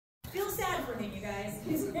sad for him, you guys.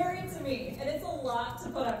 He's married to me, and it's a lot to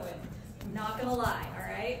put up with. I'm not gonna lie, all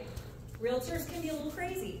right? Realtors can be a little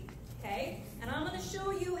crazy, okay? And I'm gonna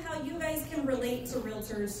show you how you guys can relate to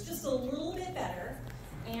realtors just a little bit better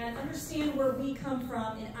and understand where we come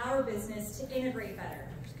from in our business to integrate better.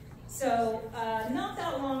 So, not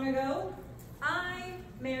that long ago, I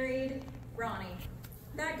married Ronnie,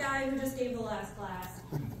 that guy who just gave the last class.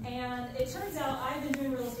 And it turns out I've been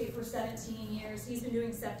doing real estate for 17 years. He's been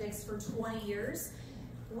doing septics for 20 years.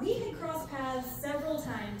 We had crossed paths several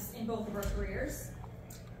times in both of our careers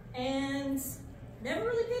and never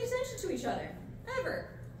really paid attention to each other, ever.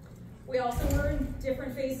 We also were in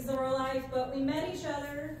different phases of our life, but we met each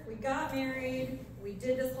other, we got married, we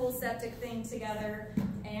did this whole septic thing together,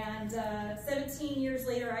 and 17 years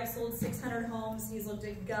later, I sold 600 homes. He's looked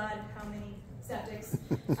at God, how many septics.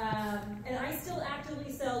 And I still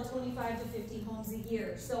actively sell 25 to 50 homes a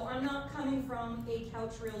year. So I'm not coming from a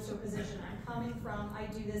couch realtor position. I'm coming from, I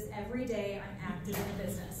do this every day. I'm active in the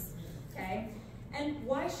business, okay? And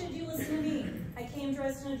why should you listen to me? I came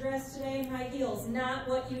dressed in a dress today in high heels, not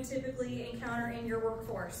what you typically encounter in your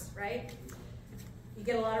workforce, right? You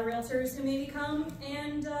get a lot of realtors who maybe come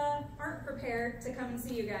and aren't prepared to come and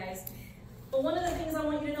see you guys. But one of the things I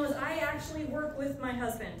want you to know is I actually work with my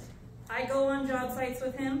husband. I go on job sites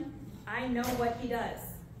with him. I know what he does.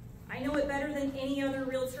 I know it better than any other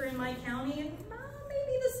realtor in my county and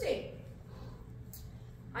maybe the state.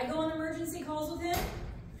 I go on emergency calls with him.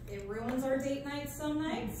 It ruins our date nights some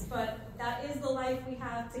nights, but that is the life we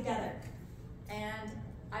have together. And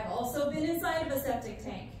I've also been inside of a septic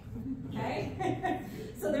tank, okay?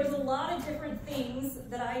 So there's a lot of different things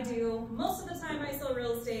that I do. Most of the time I sell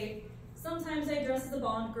real estate. Sometimes I dress as a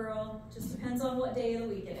Bond girl, just depends on what day of the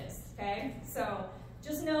week it is, okay? So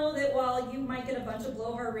just know that while you might get a bunch of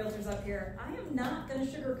blowhard realtors up here, I am not gonna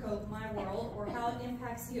sugarcoat my world or how it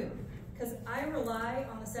impacts you, because I rely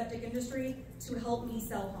on the septic industry to help me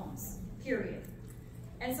sell homes, period.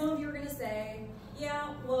 And some of you are gonna say,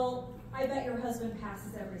 yeah, well, I bet your husband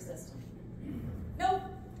passes every system. Nope.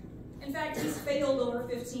 In fact, he's failed over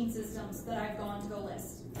 15 systems that I've gone to go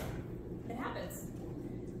list. It happens.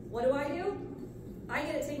 What do? I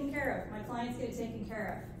get it taken care of. My clients get it taken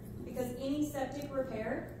care of. Because any septic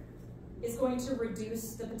repair is going to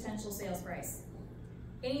reduce the potential sales price.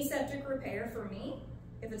 Any septic repair for me,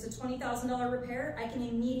 if it's a $20,000 repair, I can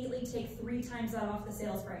immediately take 3 times that off the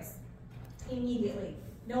sales price. Immediately.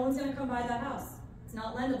 No one's gonna come buy that house. It's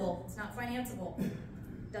not lendable, it's not financeable.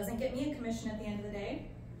 Doesn't get me a commission at the end of the day.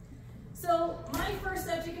 So my first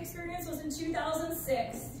septic experience was in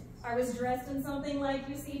 2006. I was dressed in something like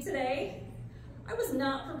you see today. I was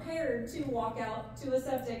not prepared to walk out to a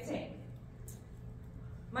septic tank.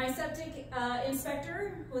 My septic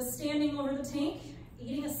inspector was standing over the tank,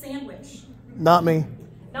 eating a sandwich. Not me.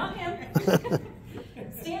 Not him.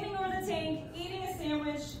 Standing over the tank, eating a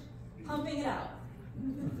sandwich, pumping it out.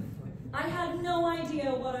 I had no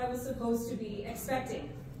idea what I was supposed to be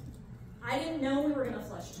expecting. I didn't know we were gonna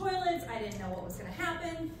flush toilets. I didn't know what was gonna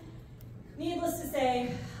happen. Needless to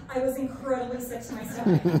say, I was incredibly sick to my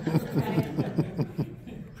stomach. Okay?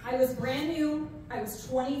 I was brand new, I was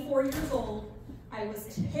 24 years old, I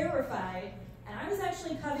was terrified, and I was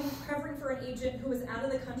actually covering for an agent who was out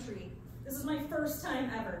of the country. This is my first time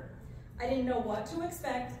ever. I didn't know what to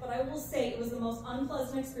expect, but I will say it was the most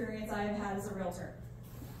unpleasant experience I have had as a realtor.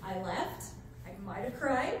 I left, I might have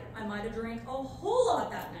cried, I might have drank a whole lot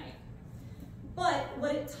that night. But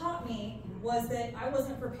what it taught me was that I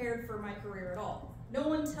wasn't prepared for my career at all. No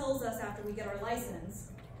one tells us after we get our license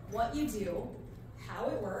what you do, how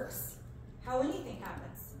it works, how anything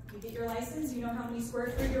happens. You get your license, you know how many square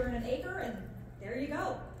feet you're in an acre, and there you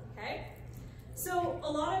go, okay? So a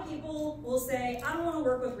lot of people will say, I don't want to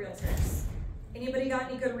work with realtors. Anybody got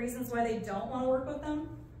any good reasons why they don't want to work with them?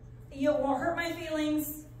 You won't hurt my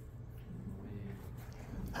feelings.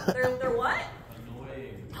 They're what?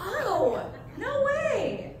 Oh, no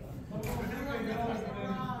way.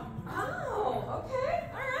 Oh, okay.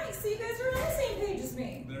 All right. So you guys are on the same page as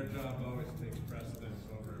me. Their job always takes precedence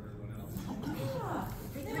over everyone else.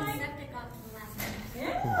 Yeah. They might. Septic-Con for the last time.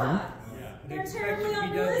 Yeah. They're terribly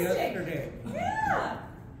unrealistic. Yeah.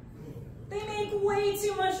 They make way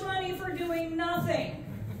too much money for doing nothing.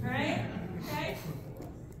 Right? Okay?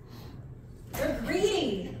 They're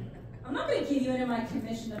greedy. I'm not going to give you any of my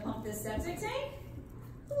commission to pump this septic tank.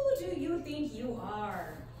 Who do you think you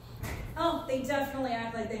are? Oh, they definitely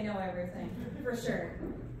act like they know everything, for sure.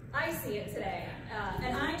 I see it today.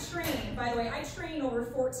 And I train, by the way, I train over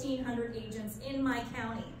 1,400 agents in my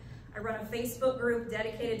county. I run a Facebook group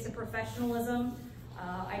dedicated to professionalism.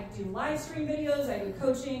 I do live stream videos, I do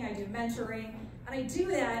coaching, I do mentoring, and I do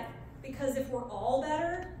that because if we're all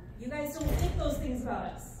better, you guys don't think those things about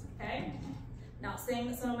us, okay? Not saying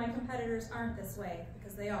that some of my competitors aren't this way,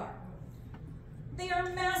 because they are. They are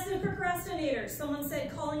massive procrastinators. Someone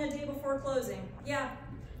said calling a day before closing. Yeah,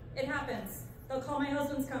 it happens. They'll call my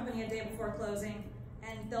husband's company a day before closing,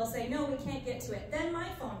 and they'll say, no, we can't get to it. Then my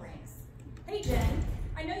phone rings. Hey, Jen,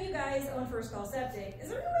 I know you guys own First Call Septic. Is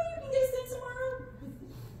there any way you can get us in tomorrow?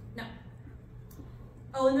 No.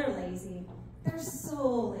 Oh, and they're lazy. They're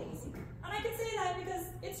so lazy. And I can say that because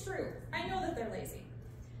it's true. I know that they're lazy.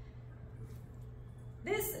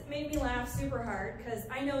 This made me laugh super hard because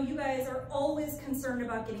I know you guys are always concerned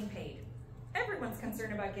about getting paid. Everyone's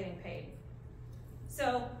concerned about getting paid.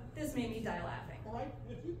 So this made me die laughing. All right,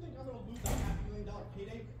 and if you think I'm going to lose a $500,000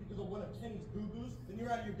 payday because of one of Kenny's boo-boos, then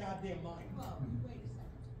you're out of your goddamn mind. Whoa, wait a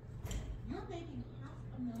second. You're making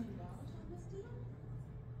 $500,000 on this deal?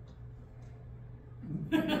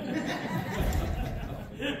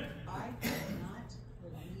 I cannot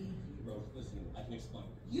believe you. Rose, listen, I can explain.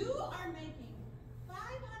 You are making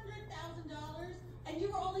 $500,000 and you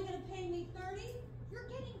were only going to pay me $30? You're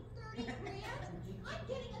getting 30 grand? I'm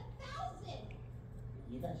getting 1,000.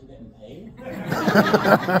 You guys are getting paid?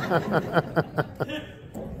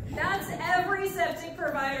 That's every septic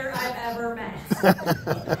provider I've ever met. You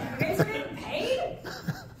guys are getting paid?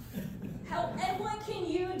 And what can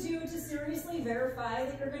you do to seriously verify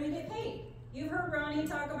that you're going to get paid? You've heard Ronnie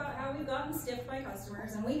talk about how we've gotten stiffed by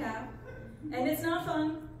customers, and we have. And it's not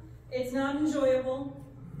fun. It's not enjoyable.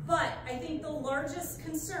 But I think the largest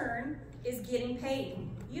concern is getting paid.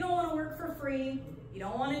 You don't want to work for free. You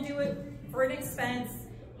don't want to do it for an expense.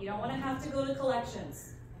 You don't want to have to go to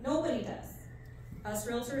collections. Nobody does. Us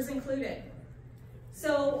realtors included.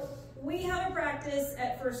 So we have a practice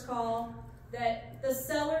at First Call that the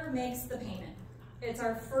seller makes the payment. It's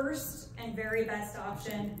our first and very best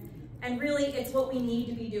option. And really, it's what we need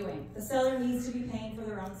to be doing. The seller needs to be paying for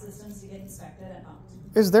their own systems to get inspected and pumped.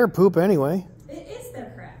 It's their poop anyway. It is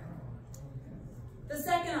their crap. The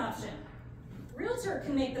second option, realtor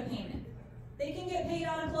can make the payment. They can get paid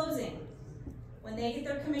out of closing. When they get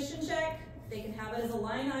their commission check, they can have it as a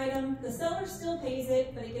line item. The seller still pays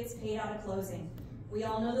it, but it gets paid out of closing. We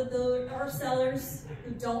all know that there are sellers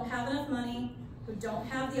who don't have enough money, who don't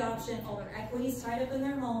have the option, all their equity's tied up in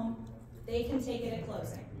their home. They can take it at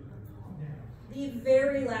closing. The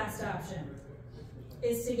very last option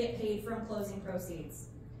is to get paid from closing proceeds.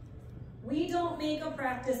 We don't make a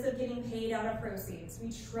practice of getting paid out of proceeds.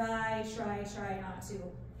 We try not to.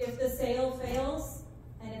 If the sale fails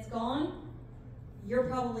and it's gone, you're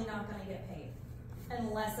probably not going to get paid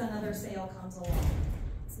unless another sale comes along.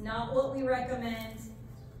 It's not what we recommend.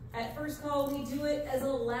 At First Call, we do it as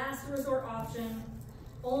a last resort option,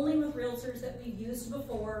 only with realtors that we've used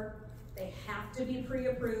before. They have to be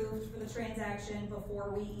pre-approved for the transaction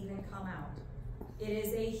before we even come out. It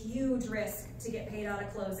is a huge risk to get paid out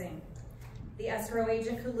of closing. The escrow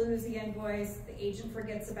agent could lose the invoice, the agent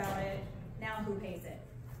forgets about it, now who pays it?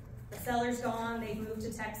 The seller's gone, they've moved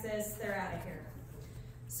to Texas, they're out of here.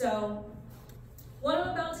 So what I'm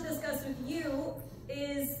about to discuss with you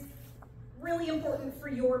is really important for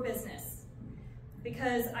your business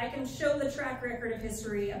because I can show the track record of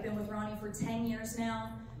history. I've been with Ronnie for 10 years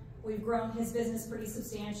now. We've grown his business pretty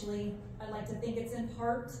substantially. I'd like to think it's in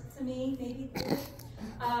part to me, maybe.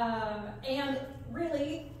 And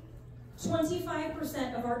really,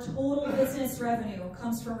 25% of our total business revenue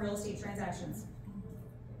comes from real estate transactions.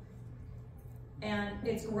 And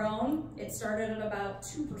it's grown. It started at about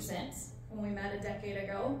 2% when we met a decade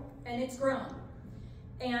ago, and it's grown.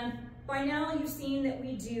 And by now you've seen that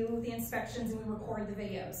we do the inspections and we record the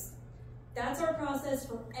videos. That's our process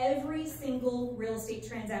for every single real estate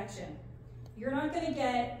transaction. You're not going to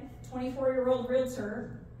get a 24-year-old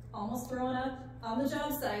realtor almost thrown up on the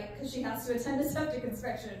job site because she has to attend a septic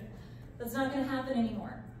inspection. That's not going to happen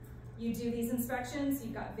anymore. You do these inspections,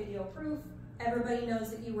 you've got video proof, everybody knows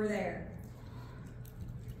that you were there.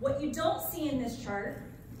 What you don't see in this chart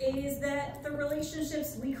is that the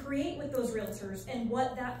relationships we create with those realtors and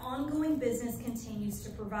what that ongoing business continues to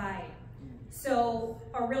provide. So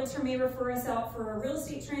a realtor may refer us out for a real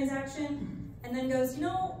estate transaction and then goes, you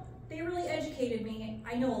know, they really educated me.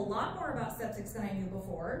 I know a lot more about septics than I knew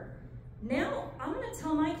before. Now I'm going to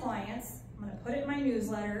tell my clients, I'm going to put it in my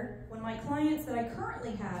newsletter, when my clients that I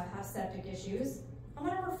currently have septic issues, I'm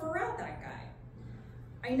going to refer out that guy.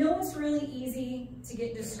 I know it's really easy to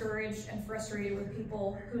get discouraged and frustrated with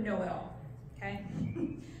people who know it all, okay?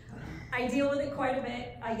 I deal with it quite a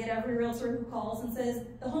bit. I get every realtor who calls and says,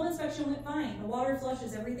 the home inspection went fine, the water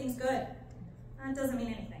flushes, everything's good. That doesn't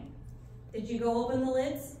mean anything. Did you go open the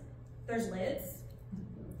lids? There's lids.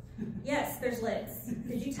 Yes, there's lids.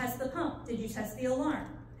 Did you test the pump? Did you test the alarm?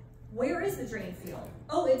 Where is the drain field?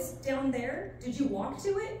 Oh, it's down there. Did you walk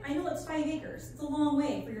to it? I know it's 5 acres. It's a long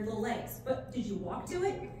way for your little legs, but did you walk to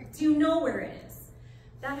it? Do you know where it is?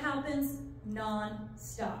 That happens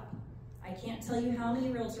non-stop. I can't tell you how many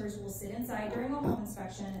realtors will sit inside during a home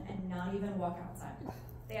inspection and not even walk outside.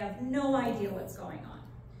 They have no idea what's going on.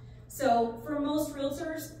 So for most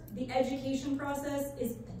realtors, the education process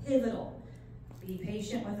is pivotal. Be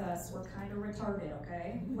patient with us. We're kind of retarded,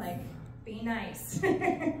 okay? Like, be nice.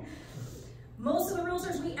 Most of the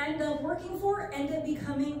realtors we end up working for end up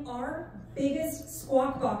becoming our biggest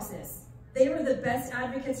squawk boxes. They are the best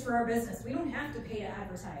advocates for our business. We don't have to pay to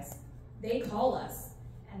advertise. They call us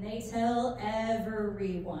and they tell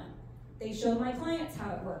everyone. They showed my clients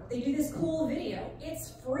how it worked. They do this cool video.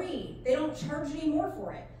 It's free. They don't charge any more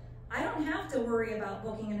for it. I don't have to worry about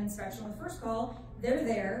booking an inspection with First Call. They're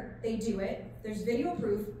there, they do it. There's video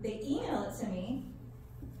proof. They email it to me.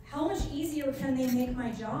 How much easier can they make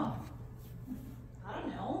my job? I don't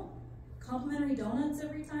know. Complimentary donuts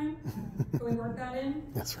every time? Can we work that in?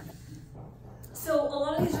 That's right. So a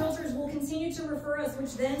lot of these realtors will continue to refer us,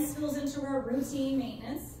 which then spills into our routine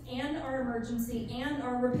maintenance and our emergency and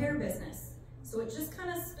our repair business. So it just kind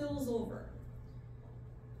of spills over.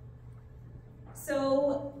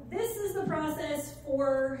 So this is the process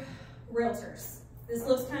for realtors. This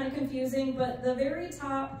looks kind of confusing, but the very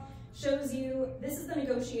top shows you, this is the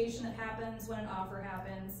negotiation that happens when an offer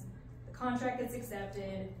happens. The contract gets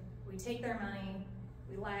accepted, we take their money,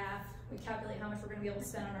 we laugh, we calculate how much we're gonna be able to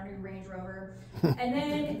spend on our new Range Rover. And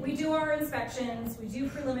then we do our inspections, we do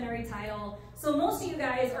preliminary title. So most of you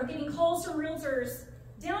guys are getting calls from realtors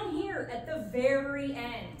down here at the very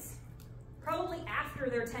end. Probably after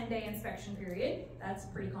their 10-day inspection period. That's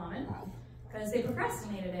pretty common, because they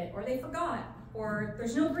procrastinated it, or they forgot, or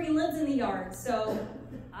there's no green lids in the yard, so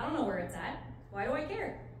I don't know where it's at. Why do I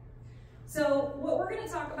care? So what we're going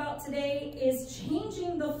to talk about today is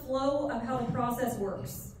changing the flow of how the process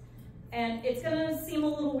works. And it's going to seem a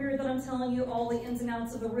little weird that I'm telling you all the ins and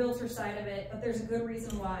outs of the realtor side of it, but there's a good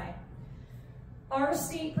reason why. Our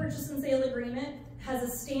state purchase and sale agreement has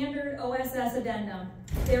a standard OSS addendum.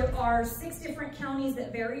 There are 6 different counties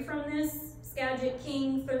that vary from this: Skagit,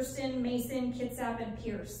 King, Thurston, Mason, Kitsap, and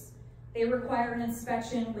Pierce. They require an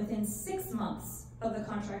inspection within 6 months of the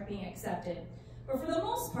contract being accepted. But for the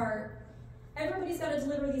most part, everybody's got to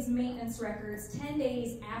deliver these maintenance records 10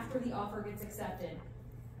 days after the offer gets accepted.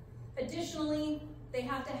 Additionally, they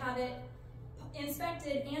have to have it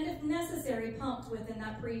inspected and, if necessary, pumped within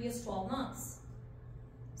that previous 12 months.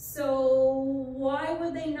 So why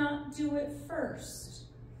would they not do it first?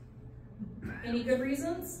 Any good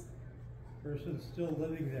reasons? Person's still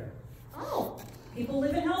living there. Oh, people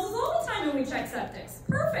live in houses all the time and we check septics.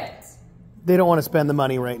 Perfect. They don't want to spend the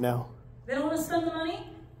money right now. They don't want to spend the money?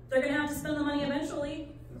 They're going to have to spend the money eventually.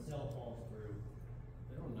 The sale falls through.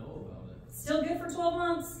 They don't know about it. Still good for 12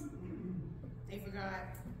 months. They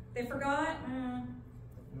forgot. They forgot? No,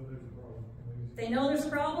 there's a problem. They know there's a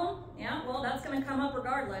problem? Yeah, well, that's going to come up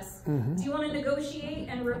regardless. Mm-hmm. Do you want to negotiate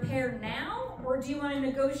and repair now, or do you want to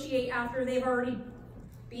negotiate after they've already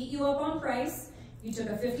beat you up on price? You took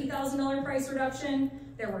a $50,000 price reduction,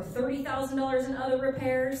 there were $30,000 in other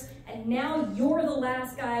repairs, and now you're the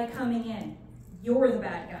last guy coming in. You're the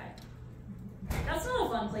bad guy. That's not a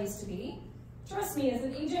fun place to be. Trust me, as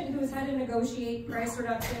an agent who's had to negotiate price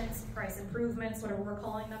reductions, price improvements, whatever we're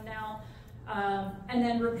calling them now, and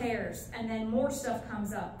then repairs, and then more stuff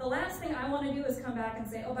comes up. The last thing I want to do is come back and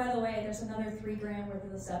say, oh, by the way, there's another $3 grand worth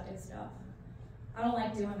of the septic stuff. I don't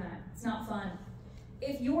like doing that. It's not fun.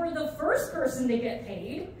 If you're the first person to get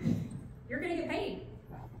paid, you're going to get paid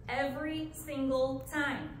every single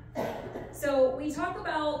time. So we talk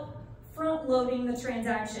about front loading the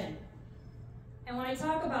transaction. And when I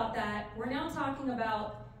talk about that, we're now talking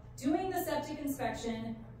about doing the septic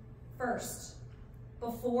inspection first,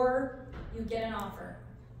 before you get an offer.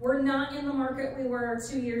 We're not in the market we were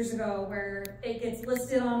 2 years ago, where it gets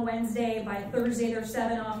listed on Wednesday, by Thursday there's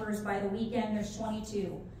 7 offers, by the weekend there's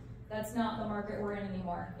 22. That's not the market we're in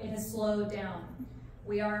anymore. It has slowed down.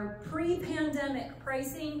 We are pre-pandemic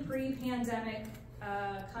pricing, pre-pandemic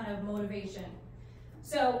kind of motivation.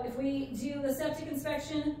 So if we do the septic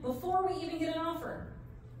inspection before we even get an offer,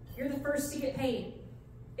 you're the first to get paid.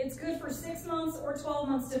 It's good for 6 months or 12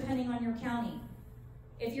 months depending on your county.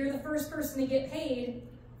 If you're the first person to get paid,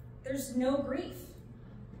 there's no grief.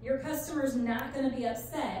 Your customer's not going to be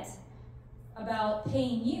upset about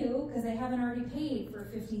paying you because they haven't already paid for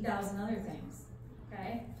 50,000 other things,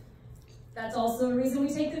 okay? That's also the reason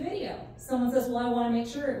we take the video. Someone says, well, I want to make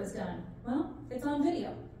sure it was done. Well, it's on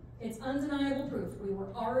video. It's undeniable proof. We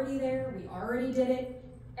were already there, we already did it.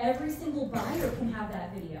 Every single buyer can have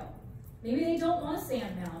that video. Maybe they don't want a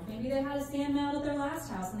sand mound. Maybe they had a sand mound at their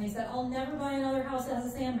last house and they said, I'll never buy another house that has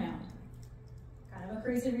a sand mound. Kind of a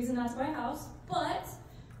crazy reason not to buy a house, but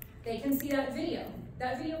they can see that video.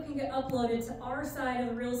 That video can get uploaded to our side of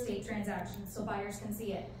the real estate transaction so buyers can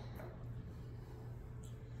see it.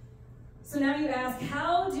 So now you ask,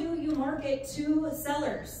 how do you market to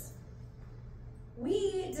sellers?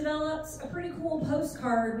 We developed a pretty cool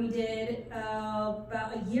postcard we did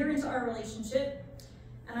about a year into our relationship.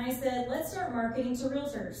 And I said, let's start marketing to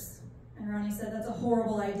realtors. And Ronnie said, that's a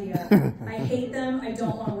horrible idea. I hate them, I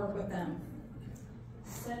don't want to work with them. I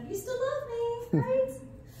said, you still love me, right?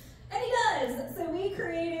 And he does. So we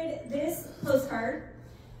created this postcard.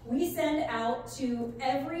 We send out to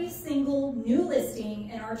every single new listing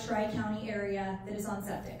in our Tri-County area that is on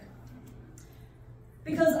Septic.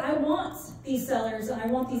 Because I want these sellers and I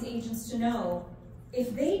want these agents to know,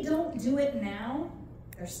 if they don't do it now,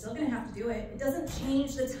 they're still gonna have to do it. It doesn't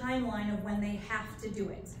change the timeline of when they have to do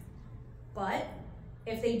it. But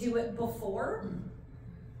if they do it before,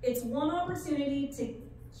 it's one opportunity to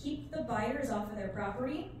keep the buyers off of their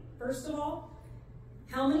property. First of all,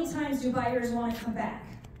 how many times do buyers want to come back?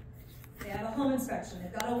 They have a home inspection,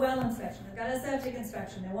 they've got a well inspection, they've got a septic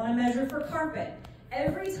inspection, they want to measure for carpet.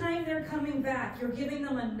 Every time they're coming back, you're giving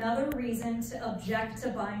them another reason to object to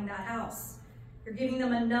buying that house. You're giving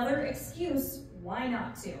them another excuse why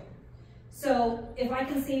not to. So if I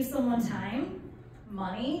can save someone time,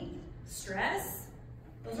 money, stress,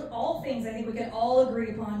 those are all things I think we can all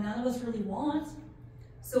agree upon none of us really want.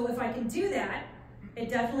 So if I can do that, it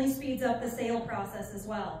definitely speeds up the sale process as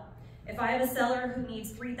well. If I have a seller who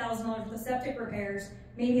needs $3,000 worth of septic repairs,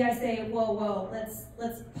 maybe I say, whoa,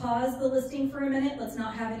 let's pause the listing for a minute. Let's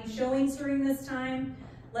not have any showings during this time.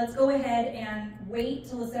 Let's go ahead and wait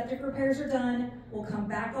till the septic repairs are done. We'll come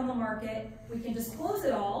back on the market. We can disclose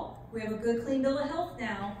it all. We have a good, clean bill of health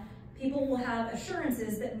now. People will have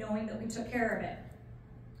assurances that knowing that we took care of it.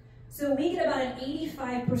 So we get about an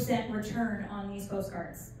 85% return on these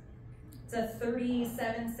postcards. It's a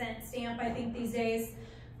 37-cent stamp, I think, these days.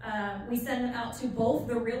 We send them out to both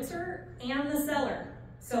the realtor and the seller.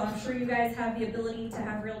 So I'm sure you guys have the ability to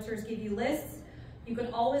have realtors give you lists. You can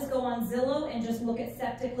always go on Zillow and just look at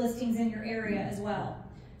septic listings in your area as well.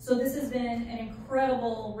 So this has been an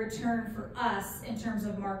incredible return for us in terms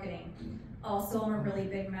of marketing. Also, I'm a really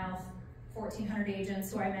big mouth. 1,400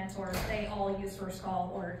 agents who I mentor, they all use First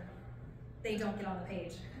Call or they don't get on the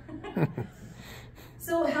page.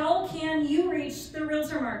 So how can you reach the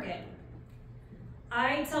realtor market?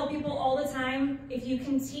 I tell people all the time, if you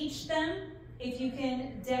can teach them, if you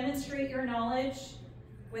can demonstrate your knowledge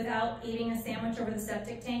without eating a sandwich over the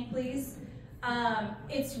septic tank, please,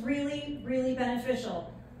 it's really, really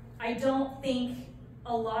beneficial. I don't think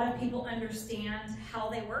a lot of people understand how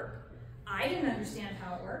they work. I didn't understand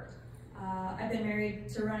how it worked. I've been married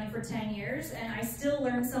to Ronnie for 10 years, and I still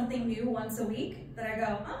learn something new once a week that I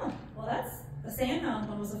go, oh, well, the sand mound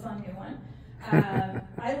one was a fun new one.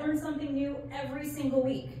 I learn something new every single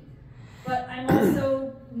week, but I'm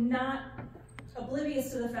also not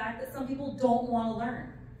oblivious to the fact that some people don't want to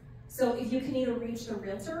learn. So if you can either reach the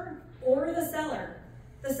realtor or the seller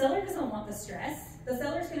doesn't want the stress. The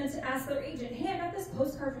seller's going to ask their agent, hey, I got this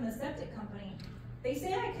postcard from the septic company. They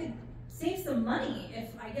say I could save some money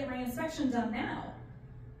if I get my inspection done now.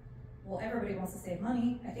 Well, everybody wants to save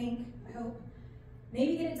money, I think, I hope.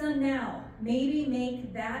 Maybe get it done now. Maybe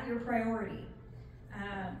make that your priority.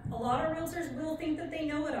 A lot of realtors will think that they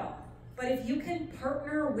know it all. But if you can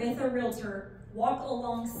partner with a realtor, walk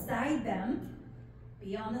alongside them,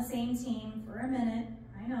 be on the same team for a minute,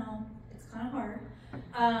 I know, it's kind of hard,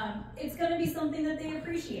 it's going to be something that they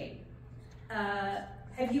appreciate.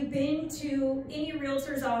 Have you been to any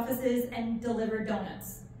realtors' offices and delivered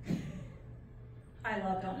donuts? I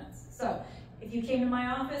love donuts. So if you came to my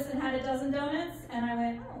office and had a dozen donuts, and I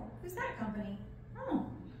went, oh, who's that company? Oh,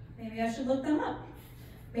 maybe I should look them up.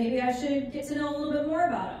 Maybe I should get to know a little bit more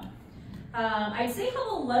about them. I'd say have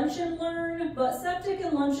a lunch and learn, but septic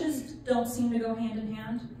and lunches don't seem to go hand in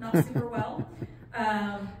hand, not super well.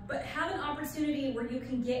 But have an opportunity where you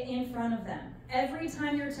can get in front of them. Every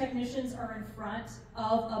time your technicians are in front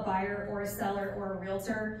of a buyer or a seller or a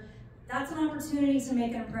realtor, that's an opportunity to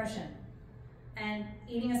make an impression. And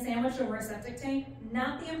eating a sandwich over a septic tank,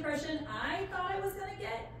 not the impression I thought I was gonna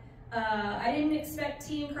get. I didn't expect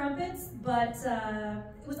tea and crumpets, but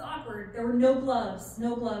it was awkward. There were no gloves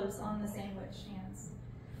on the sandwich hands.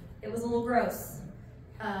 It was a little gross.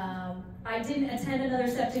 I didn't attend another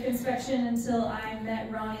septic inspection until I met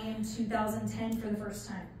Ronnie in 2010 for the first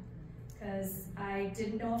time. because I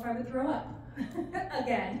didn't know if I would throw up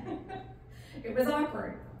again. It was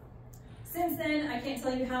awkward. Since then, I can't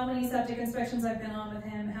tell you how many septic inspections I've been on with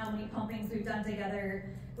him, how many pumpings we've done together.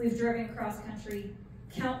 We've driven cross country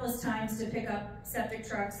countless times to pick up septic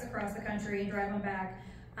trucks across the country and drive them back.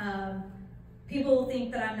 People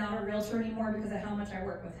think that I'm not a realtor anymore because of how much I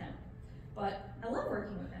work with him. But I love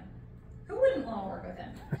working with him. Who wouldn't want to work with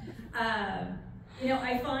him? You know,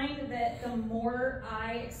 I find that the more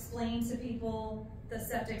I explain to people the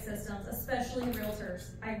septic systems, especially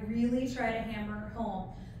realtors, I really try to hammer home.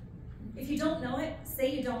 If you don't know it,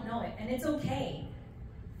 say you don't know it, and it's okay.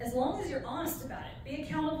 As long as you're honest about it, be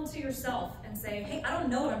accountable to yourself and say, hey, I don't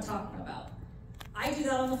know what I'm talking about. I do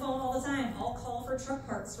that on the phone all the time. I'll call for truck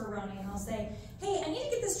parts for Ronnie and I'll say, hey, I need to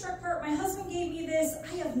get this truck part. My husband gave me this.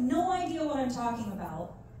 I have no idea what I'm talking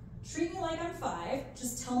about. Treat me like I'm 5.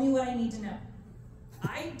 Just tell me what I need to know.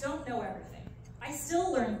 I don't know everything. I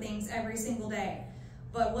still learn things every single day.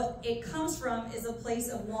 But what it comes from is a place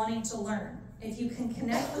of wanting to learn. If you can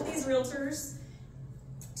connect with these realtors,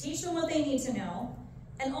 teach them what they need to know,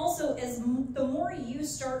 and also the more you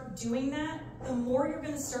start doing that, the more you're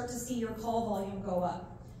going to start to see your call volume go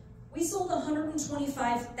up. We sold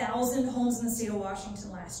 125,000 homes in the state of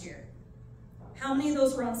Washington last year. How many of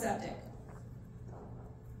those were on septic?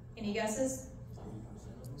 Any guesses?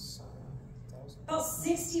 About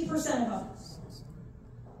 60% of them.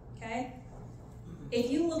 Okay?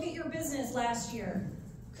 If you look at your business last year,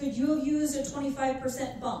 could you have used a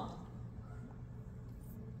 25% bump?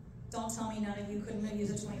 Don't tell me none of you couldn't have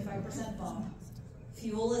used a 25% bump.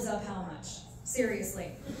 Fuel is up how much?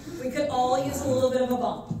 Seriously. We could all use a little bit of a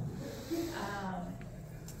bump.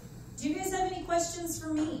 Do you guys have any questions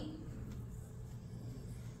for me?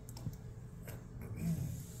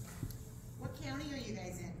 What county are you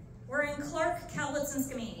guys in? We're in Clark, Cowlitz, and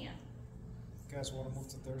Skamania. You guys want to move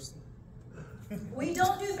to Thurston? We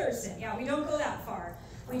don't do Thurston. Yeah, we don't go that far.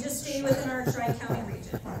 We just stay within our Tri-County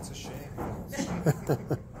region. It's a shame.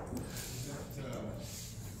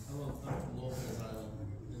 I'm from Lopez Island,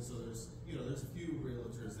 and so there's a few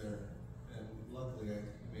realtors there, and luckily I'm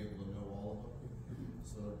able to know all of them.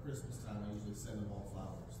 So at Christmas time, I usually send them all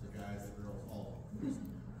flowers. The guys, the girls, all of them.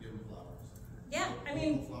 Give them flowers. Yeah, I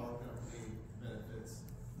mean, Local flower company benefits,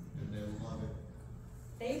 and they love it.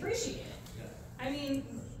 they appreciate it. Yeah. I mean,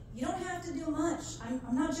 you don't have to do much.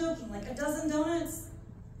 I'm not joking. Like a dozen donuts,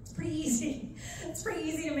 it's pretty easy. It's pretty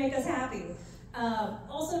easy to make us happy.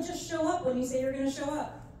 Also, just show up when you say you're going to show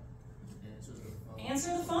up.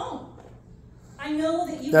 Answer the phone. I know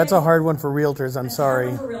that you. That's guys, a hard one for realtors. I'm that's sorry.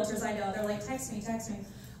 hard for realtors, I know. They're like, text me, text me.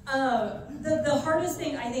 The hardest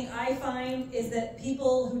thing I think I find is that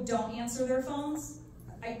people who don't answer their phones,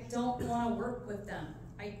 I don't want to work with them.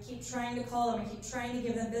 I keep trying to call them, I keep trying to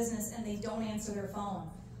give them business, and they don't answer their phone.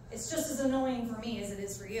 It's just as annoying for me as it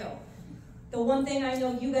is for you. The one thing I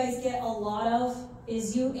know you guys get a lot of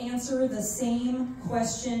is you answer the same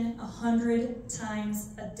question 100 times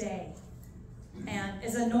a day. And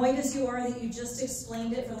as annoyed as you are that you just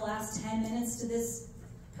explained it for the last 10 minutes to this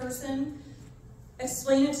person,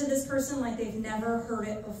 explain it to this person like they've never heard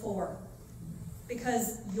it before.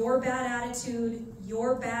 Because your bad attitude,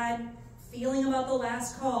 your bad feeling about the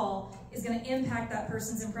last call is going to impact that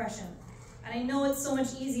person's impression. And I know it's so much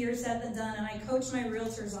easier said than done, and I coach my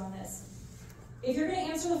realtors on this. If you're going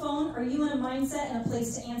to answer the phone, are you in a mindset and a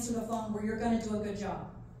place to answer the phone where you're going to do a good job?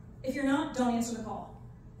 If you're not, don't answer the call.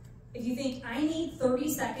 If you think, I need 30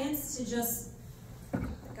 seconds to just, the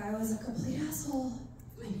guy was a complete asshole,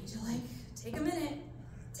 I need to take a minute.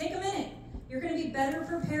 Take a minute. You're going to be better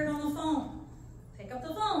prepared on the phone. Pick up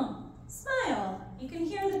the phone. Smile. You can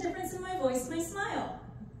hear the difference in my voice, my smile.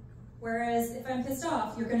 Whereas if I'm pissed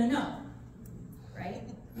off, you're going to know. Right?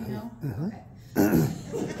 You know?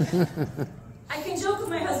 Okay. I can joke with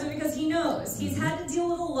my husband because he knows. He's had to deal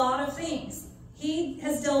with a lot of things. He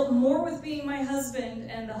has dealt more with being my husband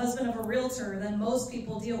and the husband of a realtor than most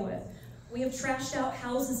people deal with. We have trashed out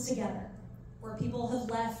houses together where people have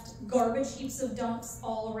left garbage heaps of dumps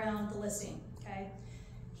all around the listing, okay?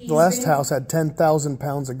 The last house had 10,000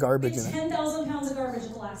 pounds of garbage in it. 10,000 pounds of garbage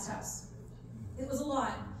at the last house. It was a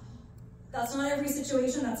lot. That's not every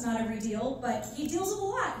situation, that's not every deal, but he deals with a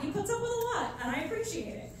lot. He puts up with a lot, and I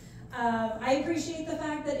appreciate it. I appreciate the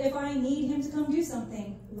fact that if I need him to come do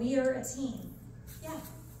something, we are a team. Yeah.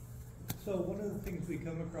 So one of the things we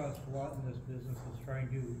come across a lot in this business is trying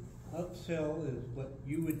to upsell is what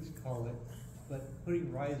you would call it, but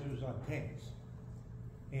putting risers on tanks.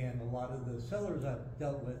 And a lot of the sellers I've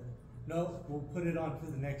dealt with, no, we'll put it on to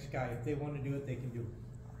the next guy. If they want to do it, they can do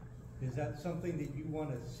it. Is that something that you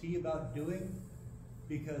want to see about doing?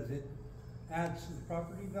 Because it adds to the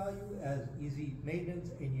property value as easy maintenance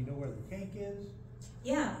and you know where the tank is?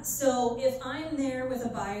 Yeah, so if I'm there with a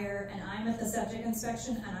buyer and I'm at the septic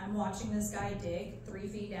inspection and I'm watching this guy dig 3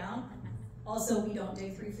 feet down, also we don't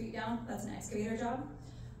dig 3 feet down, that's an excavator job.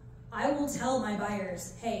 I will tell my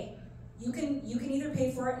buyers, hey, you can either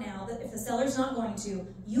pay for it now, that if the seller's not going to,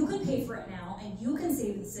 you can pay for it now and you can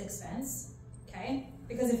save this expense, okay?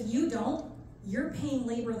 Because if you don't, you're paying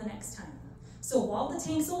labor the next time. So while the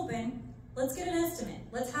tank's open, let's get an estimate.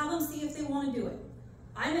 Let's have them see if they want to do it.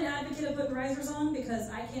 I'm an advocate of putting risers on because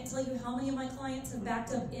I can't tell you how many of my clients have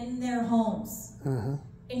backed up in their homes.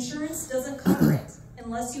 Insurance doesn't cover it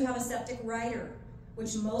unless you have a septic rider,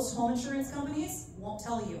 which most home insurance companies won't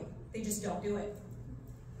tell you. They just don't do it.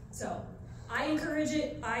 So I encourage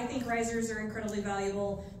it. I think risers are incredibly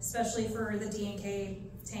valuable, especially for the D&K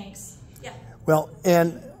tanks. Yeah. Well,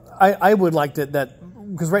 and I would like to, that,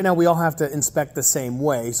 because right now we all have to inspect the same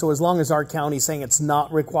way. So as long as our county's saying it's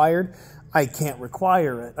not required, I can't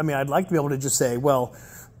require it. I mean, I'd like to be able to just say, well,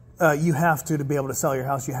 you have to be able to sell your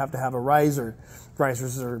house, you have to have a riser.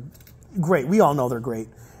 Risers are great. We all know they're great.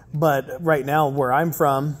 But right now, where I'm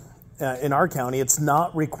from, in our county, it's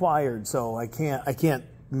not required. So I can't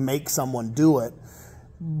make someone do it.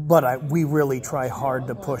 But we really try hard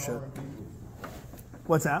to push it.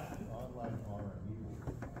 What's that?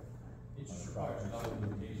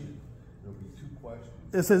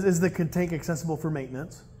 It says, is the tank accessible for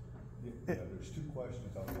maintenance? Yeah, there's 2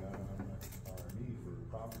 questions on the RME for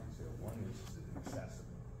property sale. One is it accessible?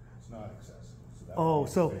 It's not accessible.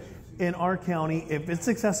 So in our county, if it's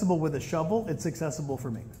accessible with a shovel, it's accessible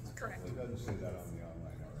for maintenance. Correct. It doesn't say that on the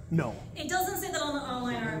online RME. No. It doesn't say that on the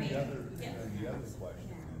online RME. The other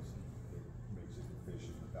question is, it makes it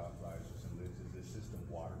efficient without risers, and is the system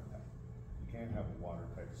watertight? You can't have a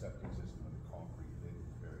watertight septic system with a concrete lid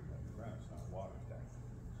buried underground. It's not watertight.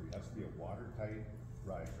 So it has to be a watertight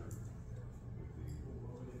riser with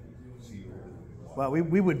the seal. Well,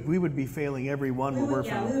 we would be failing every one where we're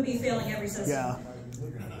from. We would be failing every system.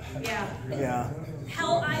 Yeah. Yeah.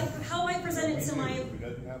 How I present it to my... If it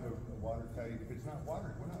doesn't have a watertight, if it's not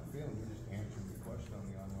water, we're not failing. We're just answering the question on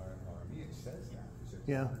the online RME. It says that. It says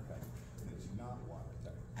watertight, and it's not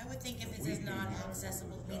watertight. I would think if it says not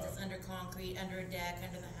accessible, it means it's under concrete, under a deck,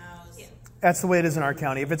 under the house. Yeah. That's the way it is in our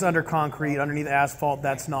county. If it's under concrete, underneath asphalt,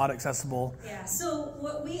 that's not accessible. Yeah, so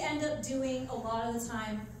what we end up doing a lot of the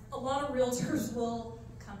time, a lot of realtors will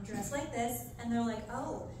come dressed like this, and they're like,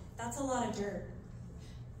 oh, that's a lot of dirt.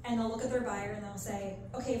 And they'll look at their buyer and they'll say,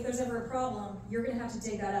 okay, if there's ever a problem, you're gonna have to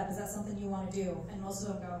dig that up. Is that something you wanna do? And most of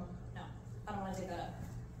them go, no, I don't wanna dig that up.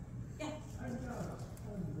 Yeah? I've got a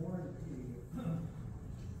home warranty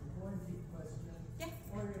question. Yeah.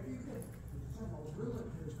 Or if you could, from a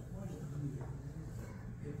realtor's point of view,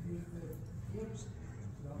 if you could give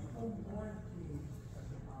the home warranty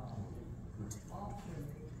option,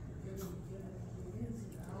 give the ins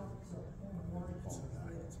and outs of home warranty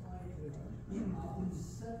that apply to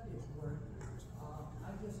septic work. I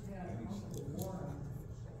just had Uncle Warren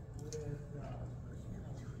with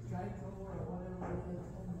Geico or whatever it is,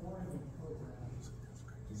 home warranty program.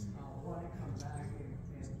 Want to come back and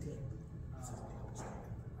get negligence or something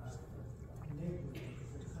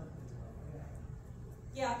like that.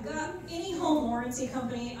 Yeah, any home warranty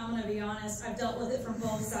company, I'm gonna be honest, I've dealt with it from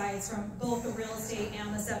both sides, from both the real estate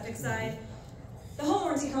and the septic side. The home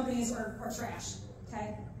warranty companies are trash,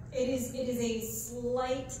 okay? It is a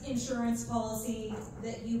slight insurance policy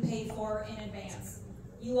that you pay for in advance.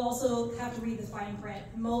 You also have to read the fine print.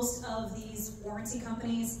 Most of these warranty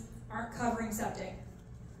companies aren't covering septic.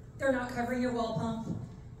 They're not covering your well pump.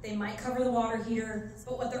 They might cover the water heater,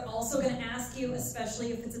 but what they're also gonna ask you,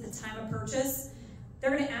 especially if it's at the time of purchase,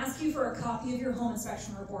 they're gonna ask you for a copy of your home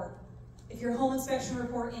inspection report. If your home inspection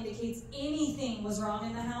report indicates anything was wrong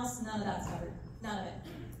in the house, none of that's covered, none of it.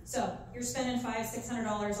 So you're spending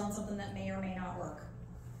 $500–600 on something that may or may not work.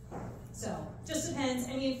 So just depends.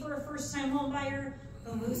 I mean, for a first-time home buyer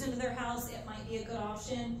who moves into their house, it might be a good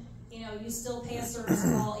option. You know, you still pay a service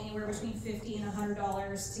call anywhere between $50 and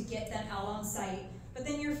 $100 to get them out on site. But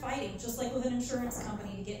then you're fighting, just like with an insurance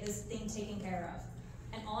company, to get this thing taken care of.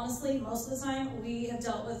 And honestly, most of the time, we have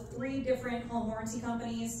dealt with 3 different home warranty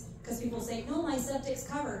companies because people say, no, my septic's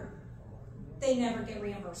covered. They never get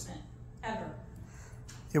reimbursement, ever.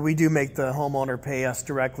 Yeah, we do make the homeowner pay us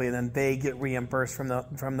directly, and then they get reimbursed from the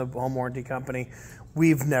home warranty company.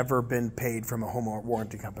 We've never been paid from a home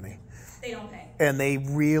warranty company. They don't pay. And they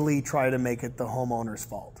really try to make it the homeowner's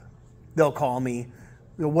fault. They'll call me,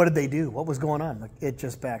 what did they do? What was going on? Like, it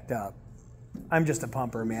just backed up. I'm just a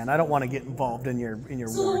pumper, man. I don't want to get involved in your so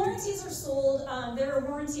warranty. The warranties are sold. There are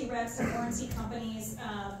warranty reps and warranty companies.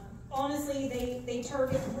 honestly, they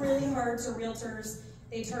target really hard to realtors.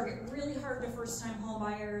 They target really hard to first-time home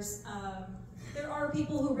buyers. There are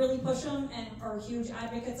people who really push them and are huge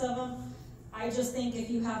advocates of them. I just think if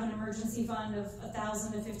you have an emergency fund of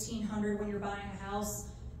 $1,000 to $1,500 when you're buying a house,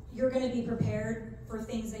 you're going to be prepared for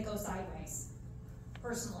things that go sideways,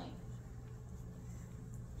 personally.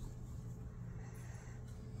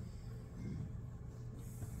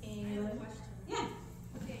 I have a question. Yeah.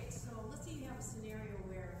 Okay, so let's say you have a scenario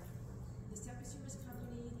where the septic service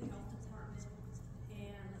company, the health department,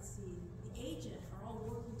 and let's see, the agent are all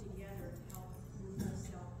working together to help move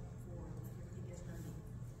wholesale forward if everything gets ready.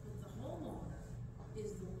 But the homeowner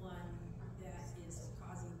is the one that is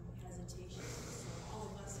causing hesitation. So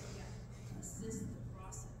all of us can assist the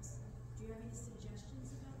process. Do you have any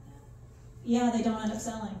suggestions about that? Yeah, they don't end up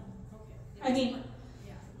selling. Okay. I mean,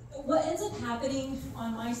 what ends up happening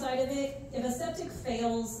on my side of it, if a septic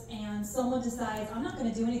fails and someone decides, I'm not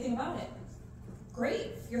going to do anything about it,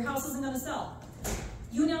 great, your house isn't going to sell.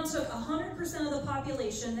 You now took 100% of the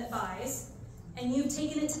population that buys, and you've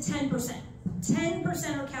taken it to 10%.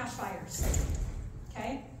 10% are cash buyers,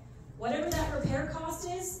 okay? Whatever that repair cost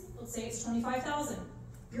is, let's say it's $25,000.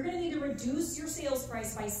 You're going to need to reduce your sales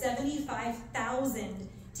price by $75,000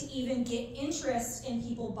 to even get interest in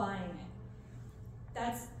people buying it.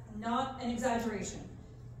 That's not an exaggeration.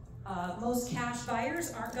 Most cash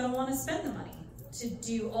buyers aren't going to want to spend the money to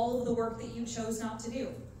do all of the work that you chose not to do.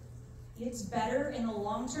 It's better in the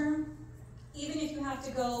long term, even if you have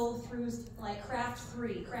to go through like Craft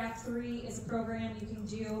 3. Craft 3 is a program you can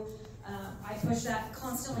do. I push that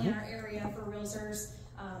constantly in our area for realtors.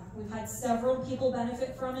 We've had several people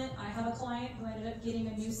benefit from it. I have a client who ended up getting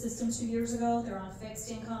a new system 2 years ago. They're on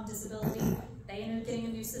fixed income disability. They ended up getting a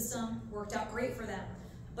new system, worked out great for them.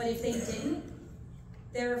 But if they didn't,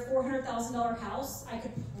 their $400,000 house, I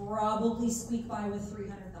could probably squeak by with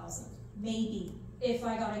 $300,000, maybe, if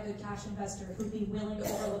I got a good cash investor who'd be willing to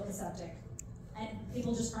overlook the septic. And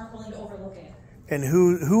people just aren't willing to overlook it. And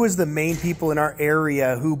who is the main people in our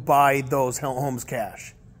area who buy those homes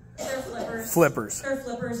cash? They're flippers. Flippers. They're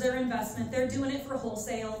flippers. They're investment. They're doing it for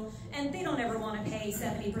wholesale, and they don't ever want to pay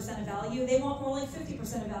 70% of value. They want more like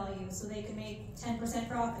 50% of value so they can make 10%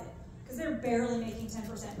 profit. Because they're barely making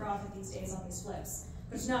 10% profit these days on these flips.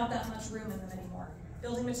 There's not that much room in them anymore.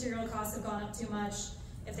 Building material costs have gone up too much.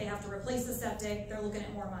 If they have to replace the septic, they're looking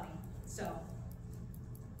at more money. So.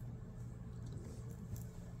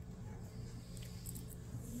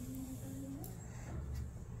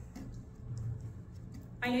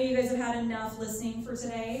 I know you guys have had enough listening for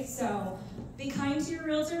today, so be kind to your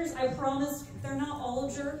realtors. I promise they're not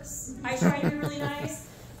all jerks. I try to be really nice,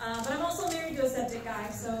 but I'm also married to a septic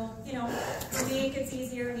guy, so, you know, for me it gets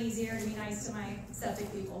easier and easier to be nice to my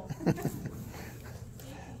septic people.